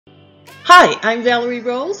Hi, I'm Valerie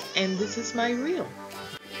Rose, and this is my reel.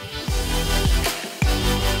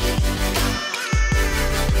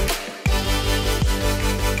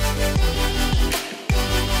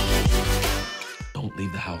 Don't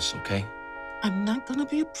leave the house, okay? I'm not gonna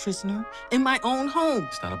be a prisoner in my own home.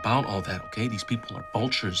 It's not about all that, okay? These people are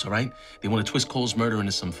vultures, all right? They want to twist Cole's murder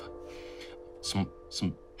into some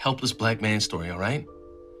helpless black man story, all right?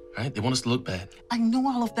 All right? They want us to look bad. I know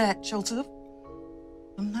all of that, Joseph.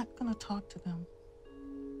 I'm not gonna talk to them.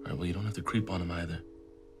 All right, well, you don't have to creep on them either.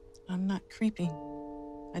 I'm not creeping.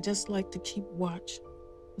 I just like to keep watch.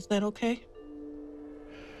 Is that okay?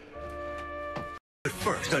 But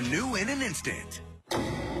first, anew in an instant.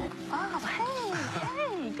 Oh,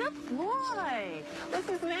 hey, good boy. What's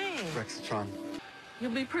his name? Rexatron.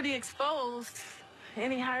 You'll be pretty exposed.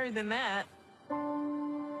 Any higher than that.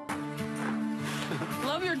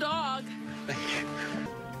 Love your dog. Thank you.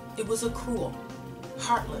 It was a cruel,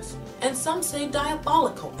 heartless, and some say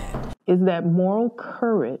diabolical act. Is that moral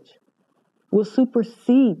courage will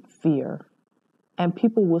supersede fear and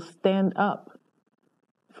people will stand up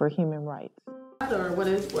for human rights. Or what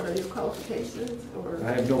are your qualifications? Or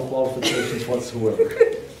I have no qualifications whatsoever.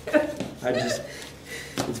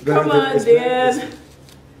 It's better. come on, Dad.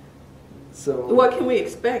 So What can we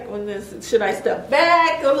expect when this? Should I step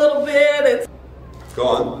back a little bit? Go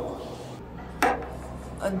on.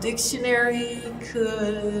 A dictionary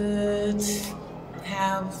could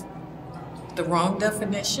have the wrong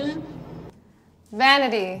definition.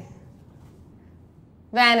 Vanity.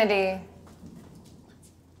 Vanity.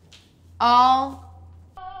 All